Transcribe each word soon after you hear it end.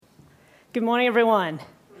Good morning, everyone.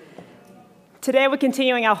 Today we're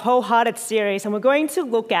continuing our Wholehearted series, and we're going to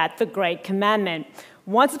look at the Great Commandment.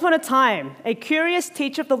 Once upon a time, a curious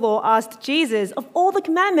teacher of the law asked Jesus, of all the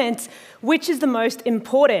commandments, which is the most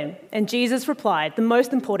important? And Jesus replied, the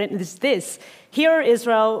most important is this: Hear, O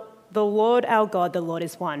Israel, the Lord our God, the Lord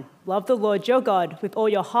is one. Love the Lord your God with all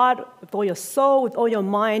your heart, with all your soul, with all your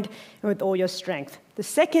mind, and with all your strength. The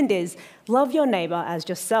second is, love your neighbor as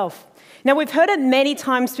yourself. Now, we've heard it many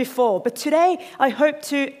times before, but today I hope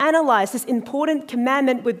to analyze this important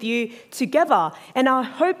commandment with you together, and I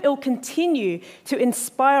hope it will continue to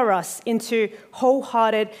inspire us into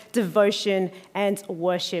wholehearted devotion and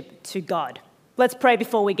worship to God. Let's pray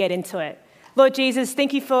before we get into it. Lord Jesus,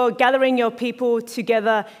 thank you for gathering your people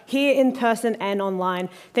together here in person and online.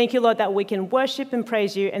 Thank you, Lord, that we can worship and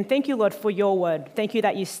praise you. And thank you, Lord, for your word. Thank you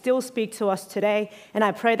that you still speak to us today. And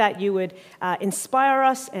I pray that you would inspire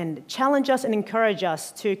us and challenge us and encourage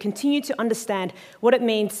us to continue to understand what it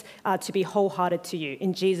means to be wholehearted to you.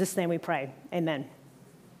 In Jesus' name we pray. Amen.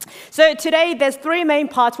 So today, there's three main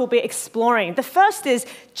parts we'll be exploring. The first is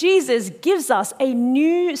Jesus gives us a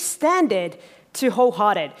new standard to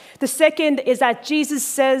wholehearted. The second is that Jesus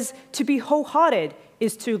says to be wholehearted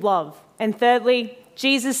is to love. And thirdly,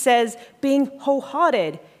 Jesus says being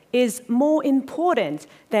wholehearted is more important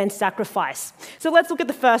than sacrifice. So let's look at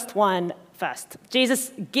the first one first.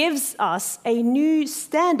 Jesus gives us a new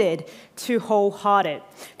standard to wholehearted.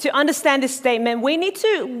 To understand this statement, we need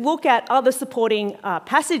to look at other supporting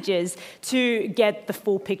passages to get the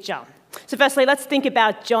full picture. So firstly, let's think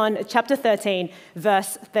about John chapter 13,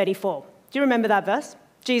 verse 34. Do you remember that verse?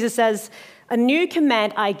 Jesus says, "A new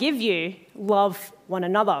command I give you, love one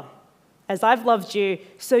another. As I've loved you,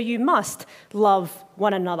 so you must love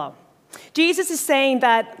one another." Jesus is saying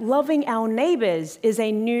that loving our neighbors is a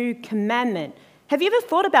new commandment. Have you ever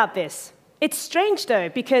thought about this? It's strange though,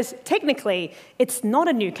 because technically it's not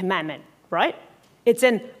a new commandment, right? It's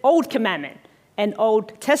an old commandment, an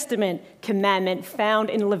Old Testament commandment found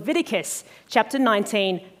in Leviticus chapter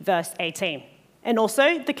 19, verse 18. And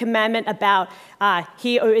also the commandment about,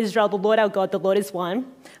 Hear, O Israel, the Lord our God, the Lord is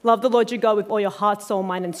one. Love the Lord your God with all your heart, soul,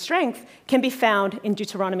 mind, and strength can be found in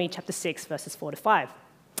Deuteronomy chapter 6, verses 4 to 5.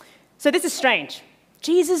 So this is strange.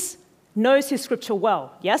 Jesus knows his scripture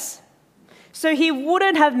well, yes? So he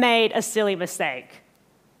wouldn't have made a silly mistake.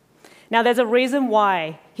 Now there's a reason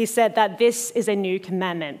why he said that this is a new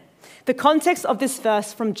commandment. The context of this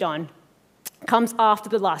verse from John comes after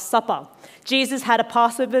the Last Supper. Jesus had a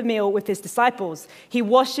Passover meal with his disciples. He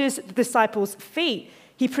washes the disciples' feet.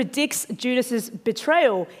 He predicts Judas'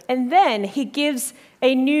 betrayal, and then he gives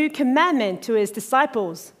a new commandment to his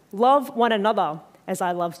disciples: love one another as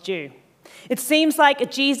I loved you. It seems like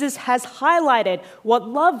Jesus has highlighted what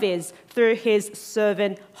love is through his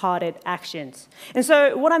servant-hearted actions. And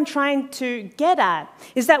so what I'm trying to get at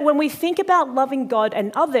is that when we think about loving God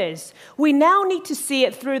and others, we now need to see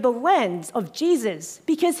it through the lens of Jesus,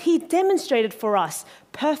 because he demonstrated for us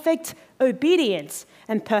perfect obedience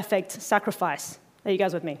and perfect sacrifice. Are you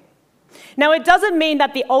guys with me? Now, it doesn't mean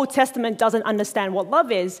that the Old Testament doesn't understand what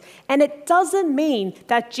love is, and it doesn't mean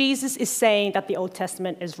that Jesus is saying that the Old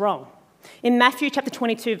Testament is wrong. In Matthew chapter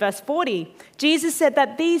 22, verse 40, Jesus said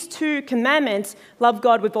that these two commandments, love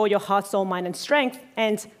God with all your heart, soul, mind, and strength,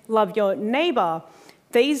 and love your neighbor,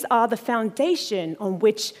 these are the foundation on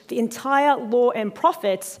which the entire law and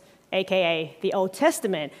prophets, aka the Old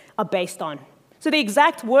Testament, are based on. So the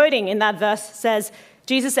exact wording in that verse says,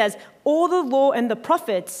 Jesus says, all the law and the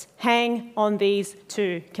prophets hang on these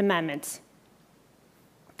two commandments.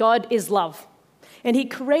 God is love. And he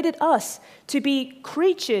created us to be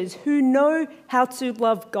creatures who know how to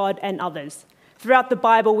love God and others. Throughout the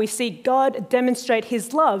Bible, we see God demonstrate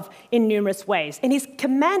his love in numerous ways. And he's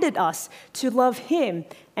commanded us to love him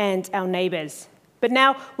and our neighbors. But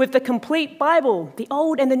now, with the complete Bible, the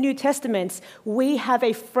Old and the New Testaments, we have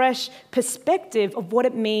a fresh perspective of what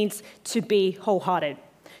it means to be wholehearted.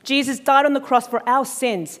 Jesus died on the cross for our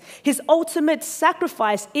sins. His ultimate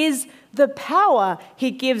sacrifice is the power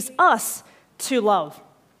he gives us to love.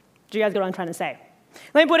 Do you guys get what I'm trying to say?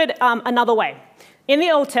 Let me put it another way. In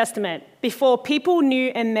the Old Testament, before people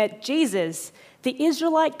knew and met Jesus, the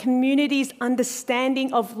Israelite community's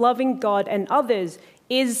understanding of loving God and others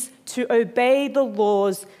is to obey the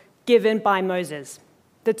laws given by Moses.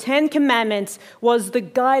 The 10 Commandments was the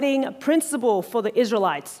guiding principle for the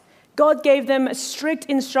Israelites. God gave them strict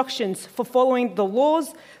instructions for following the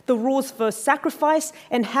laws, the rules for sacrifice,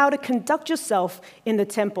 and how to conduct yourself in the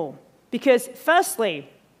temple. Because firstly,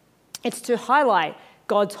 it's to highlight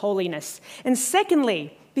God's holiness. And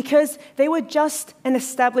secondly, because they were just an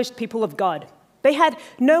established people of God. They had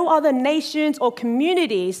no other nations or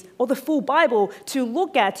communities or the full Bible to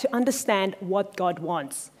look at to understand what God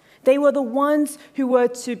wants. They were the ones who were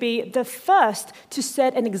to be the first to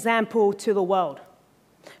set an example to the world.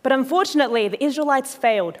 But unfortunately, the Israelites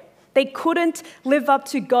failed. They couldn't live up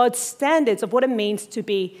to God's standards of what it means to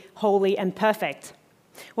be holy and perfect.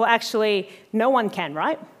 Well, actually, no one can,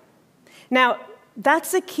 right? Now,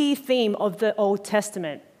 that's a key theme of the Old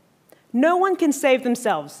Testament. No one can save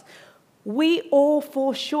themselves. We all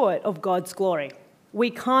fall short of God's glory.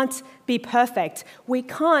 We can't be perfect. We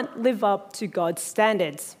can't live up to God's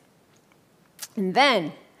standards. And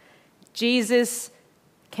then Jesus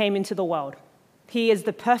came into the world. He is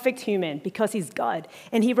the perfect human because he's God,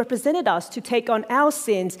 and he represented us to take on our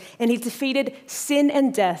sins, and he defeated sin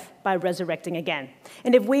and death by resurrecting again.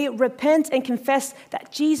 And if we repent and confess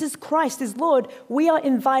that Jesus Christ is Lord, we are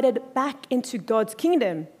invited back into God's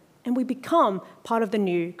kingdom, and we become part of the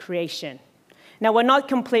new creation. Now, we're not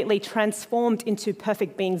completely transformed into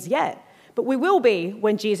perfect beings yet, but we will be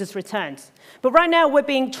when Jesus returns. But right now, we're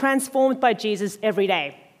being transformed by Jesus every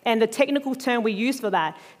day. And the technical term we use for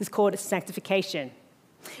that is called sanctification.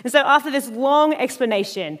 And so after this long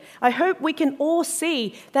explanation, I hope we can all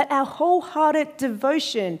see that our wholehearted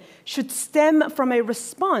devotion should stem from a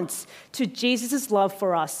response to Jesus' love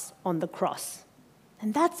for us on the cross.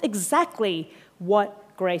 And that's exactly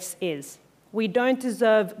what grace is. We don't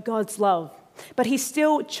deserve God's love, but he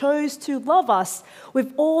still chose to love us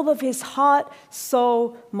with all of his heart,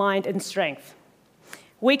 soul, mind, and strength.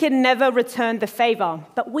 We can never return the favor,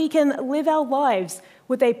 but we can live our lives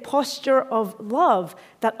with a posture of love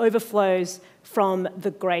that overflows from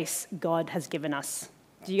the grace God has given us.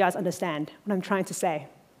 Do you guys understand what I'm trying to say?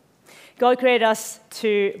 God created us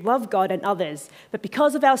to love God and others, but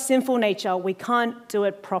because of our sinful nature, we can't do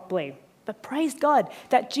it properly. But praise God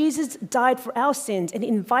that Jesus died for our sins and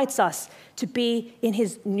invites us to be in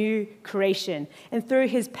his new creation. And through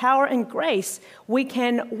his power and grace, we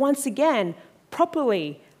can once again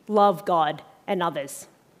properly love God and others.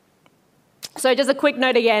 So just a quick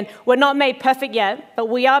note again, we're not made perfect yet, but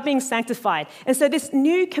we are being sanctified. And so this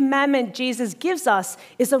new commandment Jesus gives us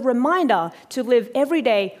is a reminder to live every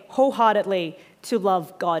day wholeheartedly to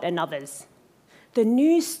love God and others. The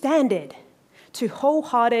new standard to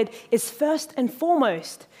wholehearted is first and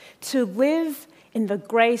foremost to live in the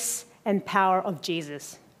grace and power of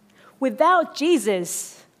Jesus. Without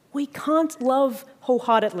Jesus, we can't love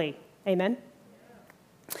wholeheartedly. Amen?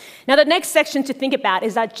 Now, the next section to think about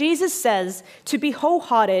is that Jesus says to be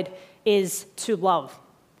wholehearted is to love.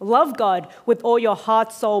 Love God with all your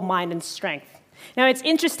heart, soul, mind, and strength. Now, it's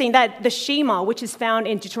interesting that the Shema, which is found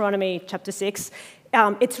in Deuteronomy chapter 6,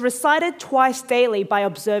 it's recited twice daily by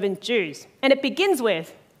observant Jews. And it begins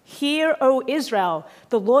with, "Hear, O Israel,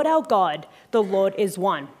 the Lord our God, the Lord is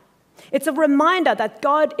one." It's a reminder that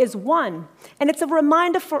God is one. And it's a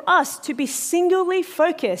reminder for us to be singularly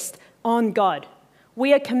focused on God.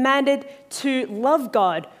 We are commanded to love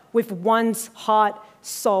God with one's heart,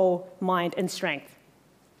 soul, mind, and strength.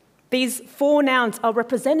 These four nouns are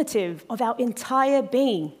representative of our entire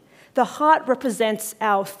being. The heart represents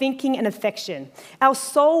our thinking and affection. Our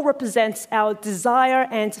soul represents our desire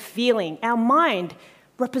and feeling. Our mind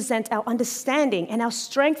represents our understanding. And our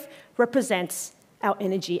strength represents our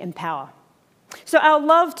energy and power. So our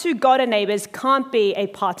love to God and neighbors can't be a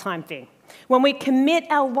part-time thing. When we commit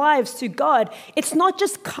our lives to God, it's not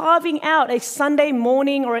just carving out a Sunday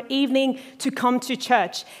morning or an evening to come to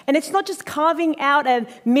church. And it's not just carving out a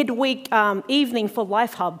midweek evening for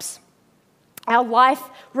life hubs. Our life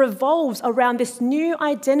revolves around this new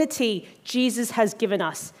identity Jesus has given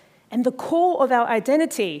us. And the core of our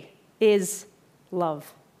identity is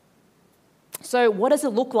love. So what does it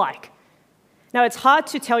look like? Now, it's hard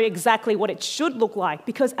to tell you exactly what it should look like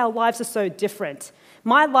because our lives are so different.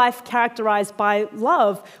 My life characterized by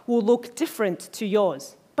love will look different to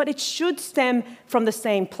yours, but it should stem from the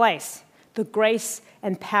same place, the grace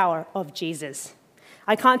and power of Jesus.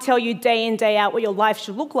 I can't tell you day in, day out what your life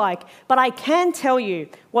should look like, but I can tell you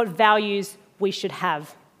what values we should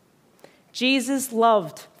have. Jesus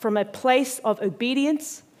loved from a place of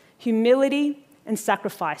obedience, humility, and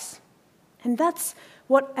sacrifice. And that's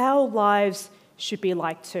what our lives should be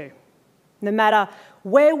like too. No matter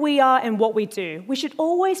where we are and what we do, we should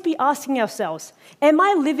always be asking ourselves, am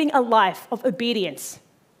I living a life of obedience,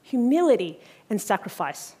 humility, and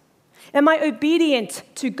sacrifice? Am I obedient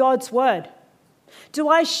to God's word? Do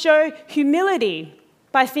I show humility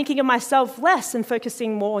by thinking of myself less and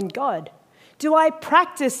focusing more on God? Do I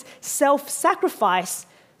practice self-sacrifice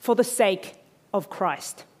for the sake of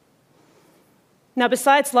Christ? Now,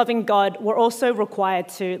 besides loving God, we're also required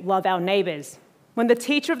to love our neighbors. When the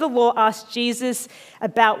teacher of the law asked Jesus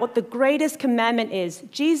about what the greatest commandment is,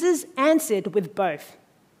 Jesus answered with both.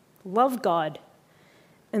 Love God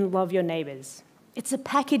and love your neighbors. It's a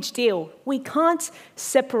package deal. We can't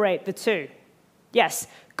separate the two. Yes,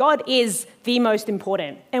 God is the most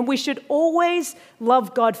important, and we should always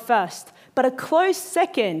love God first, but a close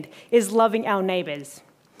second is loving our neighbors.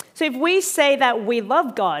 So if we say that we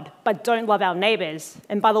love God but don't love our neighbors,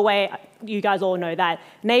 and by the way, you guys all know that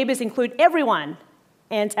neighbors include everyone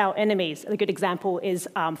and our enemies. A good example is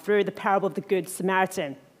through the parable of the Good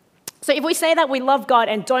Samaritan. So if we say that we love God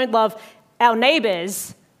and don't love our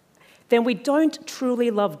neighbors, then we don't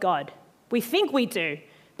truly love God. We think we do,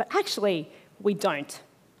 but actually we don't.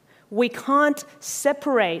 We can't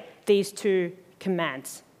separate these two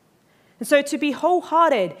commands. And so to be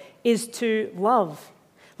wholehearted is to love.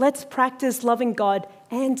 Let's practice loving God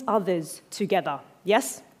and others together.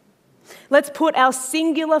 Yes? Let's put our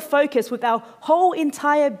singular focus with our whole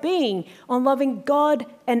entire being on loving God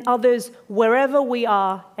and others wherever we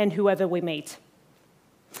are and whoever we meet.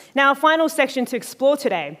 Now, our final section to explore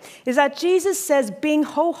today is that Jesus says being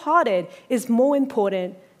wholehearted is more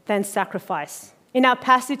important than sacrifice. In our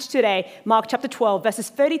passage today, Mark chapter 12, verses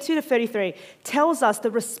 32 to 33, tells us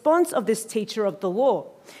the response of this teacher of the law.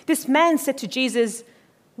 This man said to Jesus,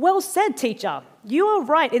 "Well said, teacher. You are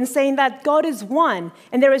right in saying that God is one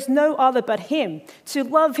and there is no other but him. To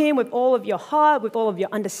love him with all of your heart, with all of your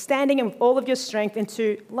understanding, and with all of your strength, and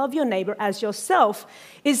to love your neighbor as yourself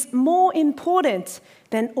is more important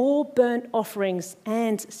than all burnt offerings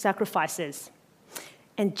and sacrifices."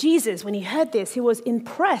 And Jesus, when he heard this, he was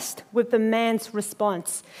impressed with the man's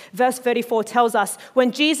response. Verse 34 tells us,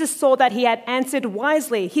 when Jesus saw that he had answered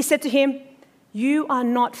wisely, he said to him, "You are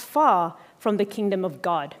not far from the kingdom of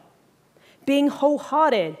God." Being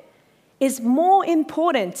wholehearted is more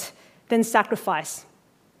important than sacrifice.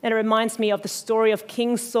 And it reminds me of the story of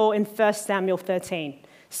King Saul in 1 Samuel 13.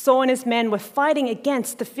 Saul and his men were fighting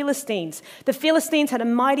against the Philistines. The Philistines had a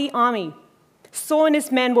mighty army. Saul and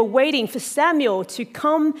his men were waiting for Samuel to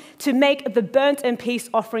come to make the burnt and peace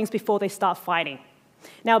offerings before they start fighting.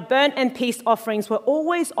 Now, burnt and peace offerings were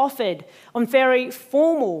always offered on very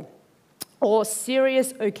formal or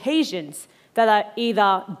serious occasions that are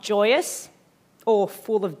either joyous or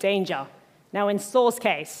full of danger. Now, in Saul's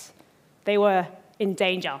case, they were in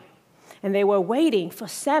danger, and they were waiting for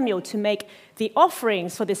Samuel to make the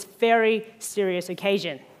offerings for this very serious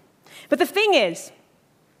occasion. But the thing is,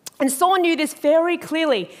 and Saul knew this very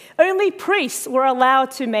clearly, only priests were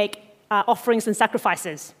allowed to make offerings and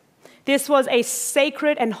sacrifices. This was a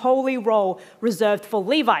sacred and holy role reserved for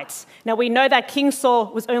Levites. Now, we know that King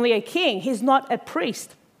Saul was only a king. He's not a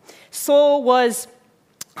priest. Saul was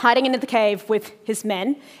hiding in the cave with his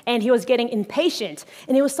men, and he was getting impatient,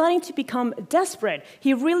 and he was starting to become desperate.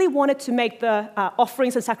 He really wanted to make the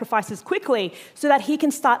offerings and sacrifices quickly so that he can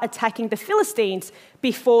start attacking the Philistines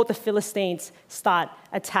before the Philistines start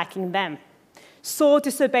attacking them. Saul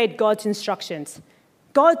disobeyed God's instructions.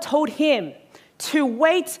 God told him to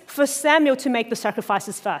wait for Samuel to make the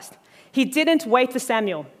sacrifices first. He didn't wait for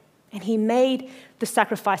Samuel, and he made the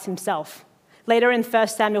sacrifice himself. Later in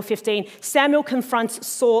 1 Samuel 15, Samuel confronts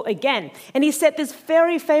Saul again, and he said this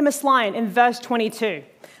very famous line in verse 22.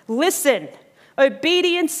 "Listen,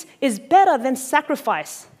 obedience is better than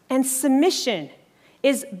sacrifice, and submission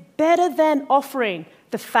is better than offering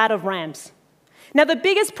the fat of rams." Now, the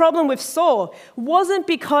biggest problem with Saul wasn't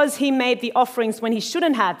because he made the offerings when he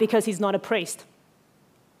shouldn't have, because he's not a priest.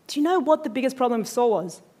 Do you know what the biggest problem with Saul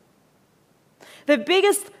was? The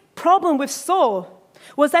biggest problem with Saul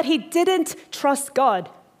was that he didn't trust God.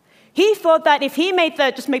 He thought that if he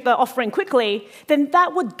just make the offering quickly, then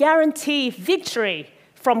that would guarantee victory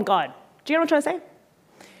from God. Do you know what I'm trying to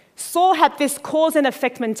say? Saul had this cause and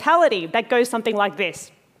effect mentality that goes something like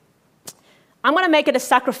this. I'm going to make it a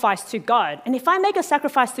sacrifice to God. And if I make a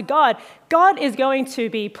sacrifice to God, God is going to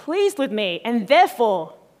be pleased with me, and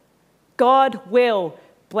therefore, God will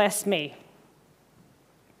bless me.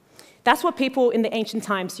 That's what people in the ancient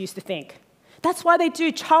times used to think. That's why they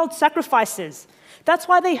do child sacrifices. That's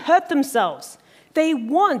why they hurt themselves. They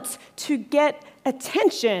want to get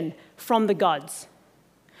attention from the gods.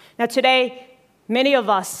 Now, today, many of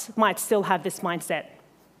us might still have this mindset.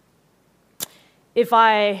 If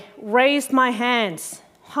I raised my hands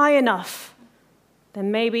high enough,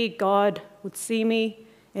 then maybe God would see me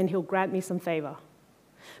and he'll grant me some favor.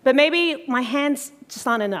 But maybe my hands just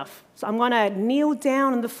aren't enough. So I'm going to kneel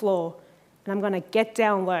down on the floor and I'm going to get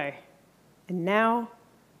down low. And now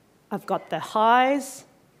I've got the highs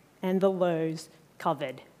and the lows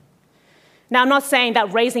covered. Now, I'm not saying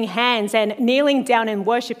that raising hands and kneeling down in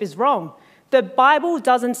worship is wrong. The Bible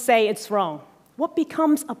doesn't say it's wrong. What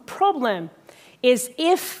becomes a problem is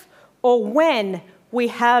if or when we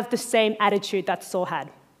have the same attitude that Saul had.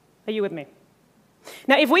 Are you with me?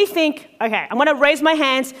 Now, if we think, okay, I'm going to raise my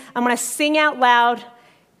hands, I'm going to sing out loud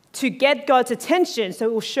to get God's attention so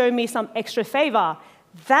it will show me some extra favor,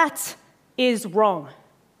 that is wrong.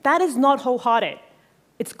 That is not wholehearted.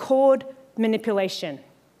 It's called manipulation.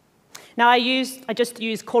 Now, I just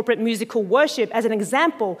use corporate musical worship as an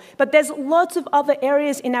example, but there's lots of other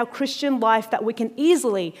areas in our Christian life that we can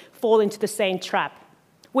easily fall into the same trap.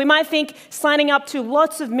 We might think signing up to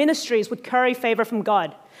lots of ministries would curry favor from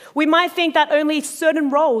God. We might think that only certain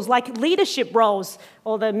roles, like leadership roles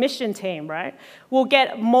or the mission team, right, will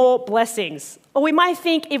get more blessings. Or we might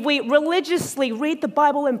think if we religiously read the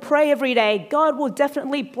Bible and pray every day, God will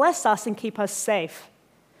definitely bless us and keep us safe.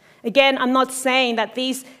 Again, I'm not saying that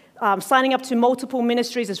these signing up to multiple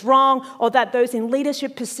ministries is wrong, or that those in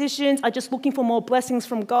leadership positions are just looking for more blessings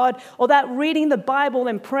from God, or that reading the Bible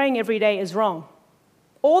and praying every day is wrong.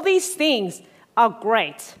 All these things are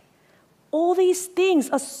great. All these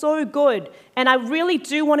things are so good, and I really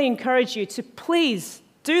do want to encourage you to please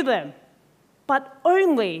do them, but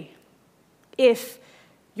only if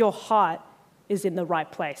your heart is in the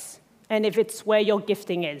right place and if it's where your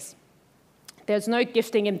gifting is. There's no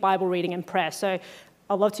gifting in Bible reading and prayer, so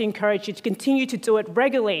I'd love to encourage you to continue to do it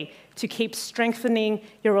regularly to keep strengthening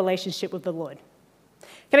your relationship with the Lord.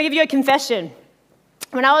 Can I give you a confession?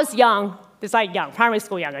 When I was young, it's like young, primary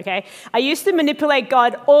school young, okay? I used to manipulate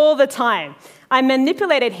God all the time. I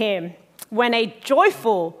manipulated him when a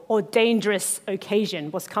joyful or dangerous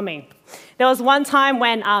occasion was coming. There was one time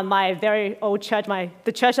when my very old church,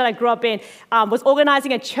 the church that I grew up in, was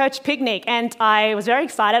organizing a church picnic, and I was very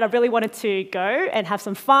excited. I really wanted to go and have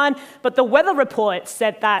some fun, but the weather report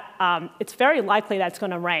said that it's very likely that it's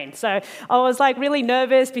going to rain. So I was like really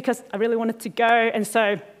nervous because I really wanted to go, and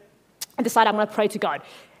so I decided I'm going to pray to God.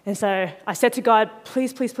 And so I said to God,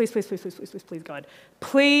 please, God,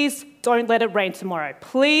 please don't let it rain tomorrow.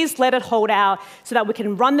 Please let it hold out so that we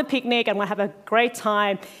can run the picnic and we'll have a great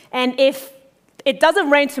time. And if it doesn't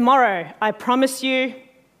rain tomorrow, I promise you,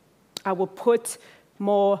 I will put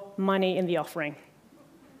more money in the offering.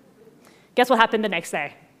 Guess what happened the next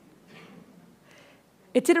day?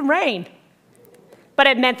 It didn't rain, but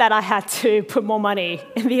it meant that I had to put more money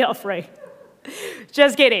in the offering.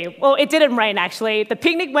 Just kidding. Well, it didn't rain, actually. The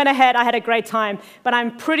picnic went ahead. I had a great time. But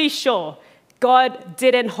I'm pretty sure God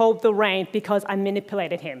didn't hold the rain because I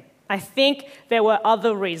manipulated him. I think there were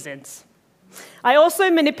other reasons. I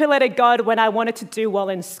also manipulated God when I wanted to do well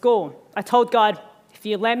in school. I told God, if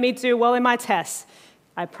you let me do well in my tests,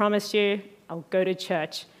 I promise you I'll go to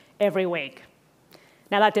church every week.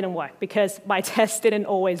 Now, that didn't work because my tests didn't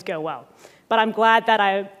always go well. But I'm glad that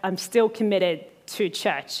I'm still committed to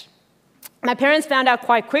church. My parents found out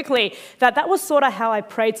quite quickly that that was sort of how I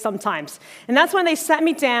prayed sometimes. And that's when they sat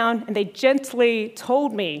me down and they gently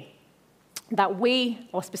told me that we,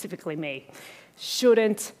 or specifically me,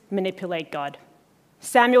 shouldn't manipulate God.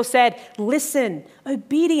 Samuel said, listen,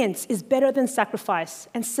 obedience is better than sacrifice,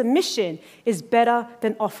 and submission is better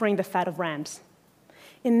than offering the fat of rams.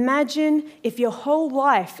 Imagine if your whole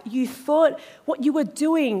life you thought what you were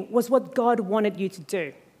doing was what God wanted you to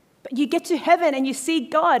do. But you get to heaven and you see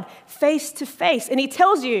God face to face, and he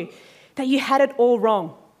tells you that you had it all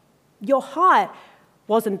wrong. Your heart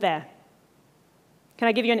wasn't there. Can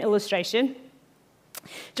I give you an illustration?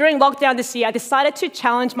 During lockdown this year, I decided to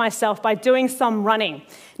challenge myself by doing some running.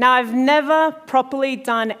 Now, I've never properly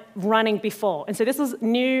done running before, and so this was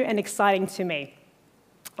new and exciting to me.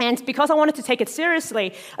 And because I wanted to take it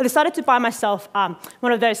seriously, I decided to buy myself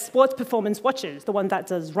one of those sports performance watches, the one that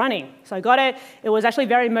does running. So I got it. It was actually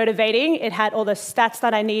very motivating. It had all the stats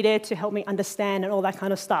that I needed to help me understand and all that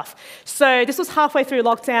kind of stuff. So this was halfway through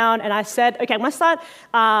lockdown, and I said, okay, I'm going to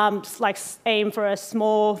start aim for a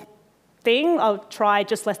small thing. I'll try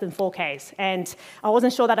just less than 4Ks. And I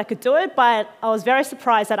wasn't sure that I could do it, but I was very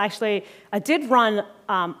surprised that actually I did run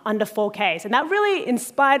under 4Ks. And that really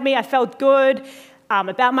inspired me. I felt good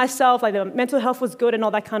about myself, like the mental health was good and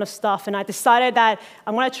all that kind of stuff. And I decided that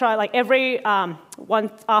I'm going to try every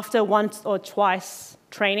after once or twice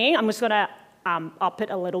training, I'm just going to up it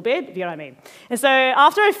a little bit, if you know what I mean. And so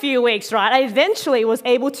after a few weeks, right, I eventually was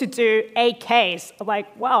able to do 8Ks. I'm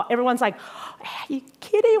like, wow, everyone's like, are you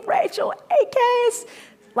kidding, Rachel, 8Ks?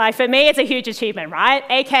 Like, for me, it's a huge achievement, right?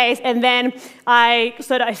 8Ks, and then I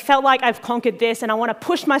felt like I've conquered this, and I want to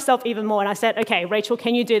push myself even more. And I said, okay, Rachel,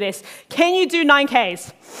 can you do this? Can you do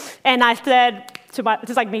 9Ks? And I said,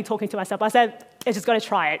 just like me talking to myself, I said, I just got to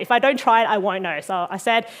try it. If I don't try it, I won't know. So I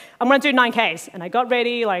said, I'm going to do 9Ks. And I got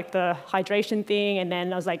ready, like the hydration thing, and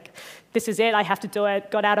then I was like, this is it, I have to do it.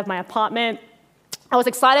 Got out of my apartment, I was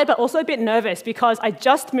excited, but also a bit nervous because I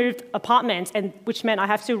just moved apartments, and which meant I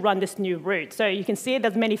have to run this new route. So you can see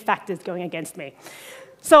there's many factors going against me.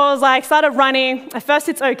 So I was like, started running. At first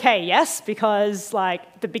it's okay, yes, because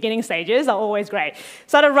like the beginning stages are always great.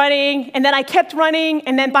 Started running, and then I kept running,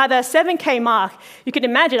 and then by the 7K mark, you can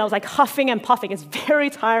imagine I was like huffing and puffing. It's very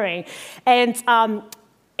tiring. And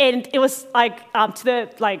it was like to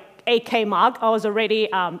the 8K mark, I was already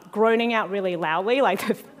groaning out really loudly, like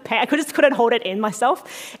the pain. I just couldn't hold it in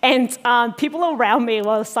myself. And people around me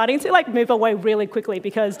were starting to like move away really quickly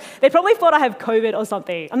because they probably thought I have COVID or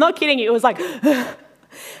something. I'm not kidding you, it was like,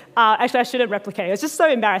 actually I shouldn't replicate, it was just so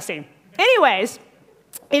embarrassing. Anyways,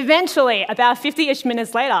 eventually, about 50-ish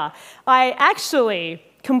minutes later, I actually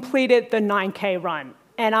completed the 9K run.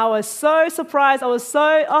 And I was so surprised, oh,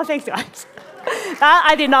 thanks guys. That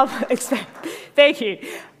I did not expect, thank you.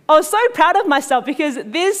 I was so proud of myself because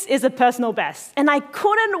this is a personal best, and I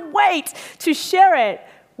couldn't wait to share it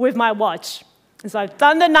with my watch. And so I've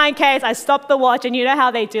done the 9Ks, I stopped the watch, and you know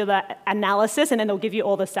how they do the analysis, and then they'll give you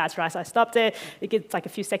all the stats, right? So I stopped it, it gets like a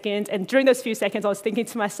few seconds, and during those few seconds, I was thinking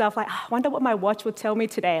to myself, like, I wonder what my watch will tell me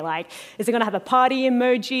today. Like, is it gonna have a party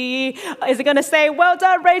emoji? Is it gonna say, well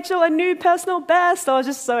done, Rachel, a new personal best? I was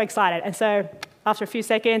just so excited. And so after a few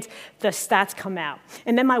seconds, the stats come out.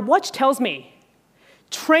 And then my watch tells me,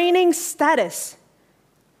 training status,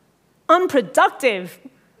 unproductive.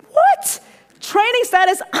 What? Training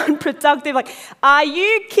status, unproductive. Like, are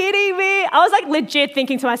you kidding me? I was like legit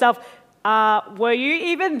thinking to myself, were you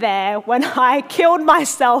even there when I killed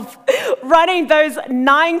myself running those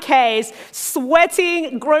 9Ks,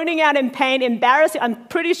 sweating, groaning out in pain, embarrassing? I'm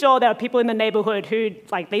pretty sure there are people in the neighborhood who,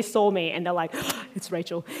 like, they saw me and they're like, it's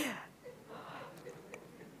Rachel.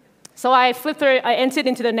 So I flipped through, I entered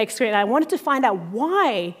into the next screen, and I wanted to find out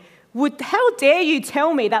why. How dare you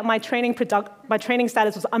tell me that my training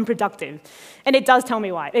status was unproductive? And it does tell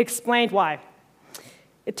me why. It explained why.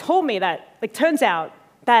 It told me that, turns out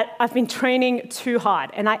that I've been training too hard,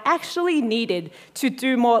 and I actually needed to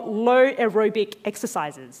do more low aerobic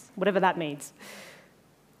exercises, whatever that means.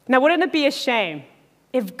 Now, wouldn't it be a shame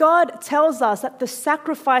if God tells us that the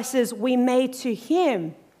sacrifices we made to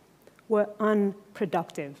Him were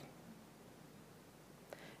unproductive?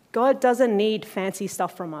 God doesn't need fancy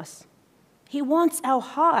stuff from us. He wants our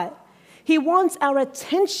heart. He wants our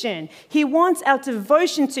attention. He wants our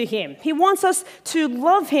devotion to Him. He wants us to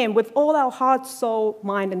love Him with all our heart, soul,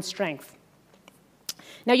 mind, and strength.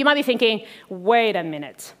 Now, you might be thinking, wait a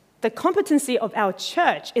minute. The competency of our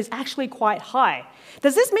church is actually quite high.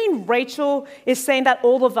 Does this mean Rachel is saying that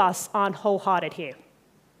all of us aren't wholehearted here?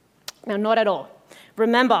 Now, not at all.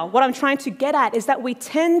 Remember, what I'm trying to get at is that we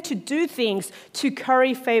tend to do things to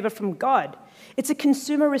curry favor from God. It's a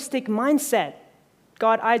consumeristic mindset.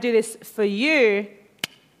 God, I do this for you,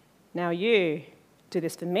 now you do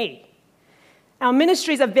this for me. Our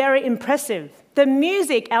ministries are very impressive. The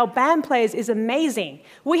music our band plays is amazing.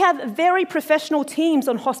 We have very professional teams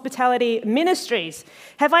on hospitality ministries.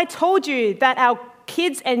 Have I told you that our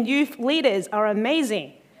kids and youth leaders are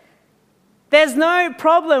amazing? There's no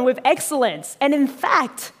problem with excellence. And in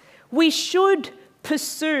fact, we should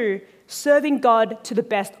pursue serving God to the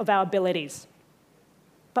best of our abilities.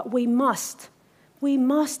 But we must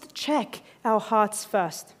check our hearts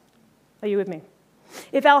first. Are you with me?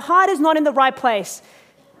 If our heart is not in the right place,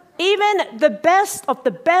 even the best of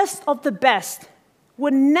the best of the best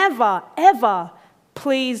would never, ever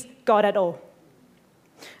please God at all.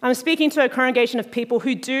 I'm speaking to a congregation of people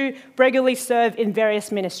who do regularly serve in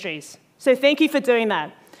various ministries. So thank you for doing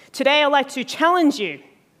that. Today, I'd like to challenge you.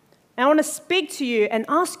 And I want to speak to you and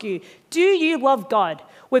ask you, do you love God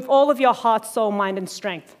with all of your heart, soul, mind, and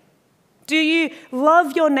strength? Do you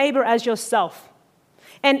love your neighbor as yourself?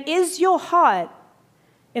 And is your heart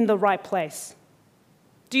in the right place?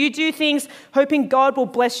 Do you do things hoping God will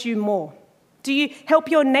bless you more? Do you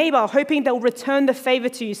help your neighbor hoping they'll return the favor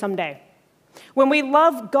to you someday? When we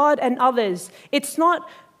love God and others, it's not,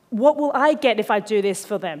 what will I get if I do this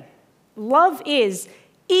for them? Love is,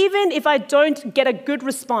 even if I don't get a good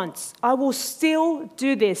response, I will still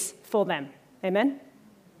do this for them. Amen?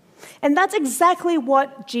 And that's exactly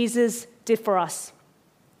what Jesus did for us.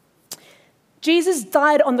 Jesus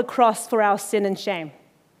died on the cross for our sin and shame.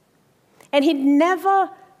 And he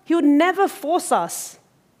would never force us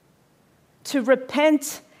to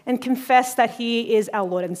repent and confess that he is our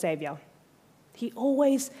Lord and Savior. He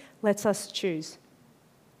always lets us choose.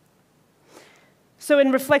 So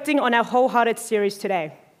in reflecting on our Wholehearted series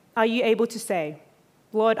today, are you able to say,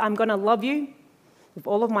 Lord, I'm going to love you with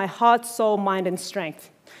all of my heart, soul, mind, and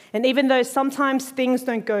strength. And even though sometimes things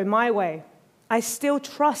don't go my way, I still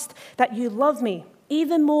trust that you love me,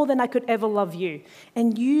 even more than I could ever love you,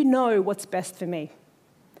 and you know what's best for me.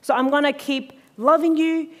 So I'm going to keep loving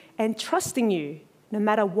you and trusting you no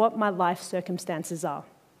matter what my life circumstances are.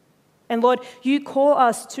 And Lord, you call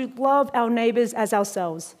us to love our neighbors as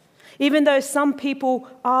ourselves. Even though some people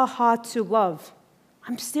are hard to love,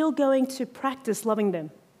 I'm still going to practice loving them.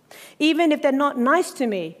 Even if they're not nice to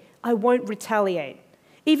me, I won't retaliate.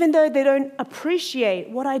 Even though they don't appreciate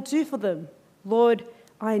what I do for them, Lord,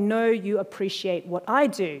 I know you appreciate what I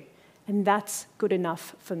do, and that's good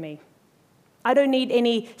enough for me. I don't need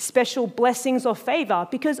any special blessings or favor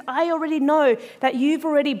because I already know that you've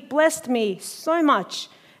already blessed me so much,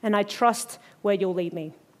 and I trust where you'll lead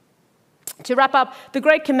me. To wrap up, the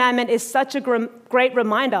Great Commandment is such a great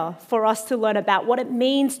reminder for us to learn about what it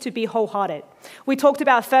means to be wholehearted. We talked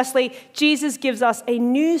about, firstly, Jesus gives us a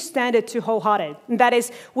new standard to wholehearted, and that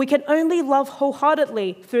is, we can only love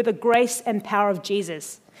wholeheartedly through the grace and power of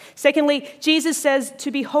Jesus. Secondly, Jesus says to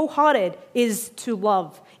be wholehearted is to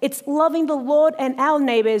love. It's loving the Lord and our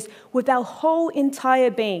neighbors with our whole entire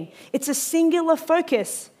being. It's a singular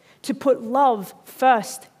focus to put love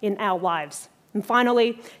first in our lives. And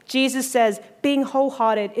finally, Jesus says being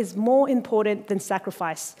wholehearted is more important than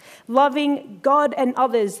sacrifice. Loving God and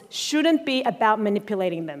others shouldn't be about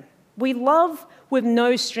manipulating them. We love with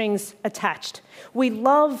no strings attached. We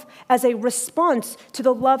love as a response to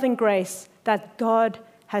the love and grace that God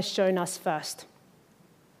has shown us first.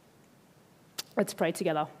 Let's pray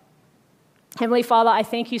together. Heavenly Father, I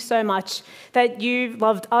thank you so much that you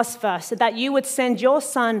loved us first, that you would send your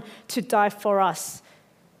Son to die for us.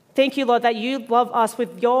 Thank you, Lord, that you love us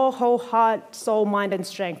with your whole heart, soul, mind, and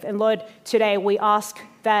strength. And Lord, today we ask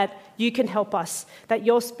that you can help us, that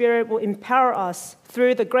your Spirit will empower us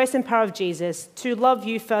through the grace and power of Jesus to love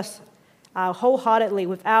you first wholeheartedly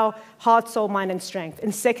with our heart, soul, mind, and strength.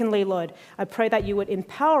 And secondly, Lord, I pray that you would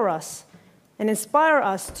empower us and inspire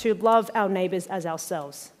us to love our neighbors as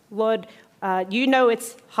ourselves. Lord, you know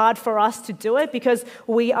it's hard for us to do it because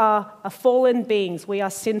we are fallen beings. We are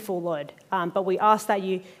sinful, Lord. But we ask that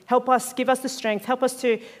you help us, give us the strength, help us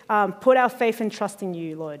to put our faith and trust in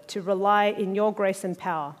you, Lord, to rely in your grace and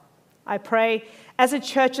power. I pray as a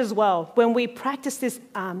church as well, when we practice this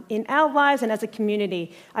in our lives and as a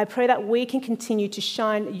community, I pray that we can continue to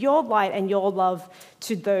shine your light and your love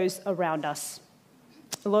to those around us.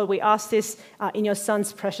 Lord, we ask this in your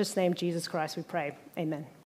Son's precious name, Jesus Christ, we pray. Amen.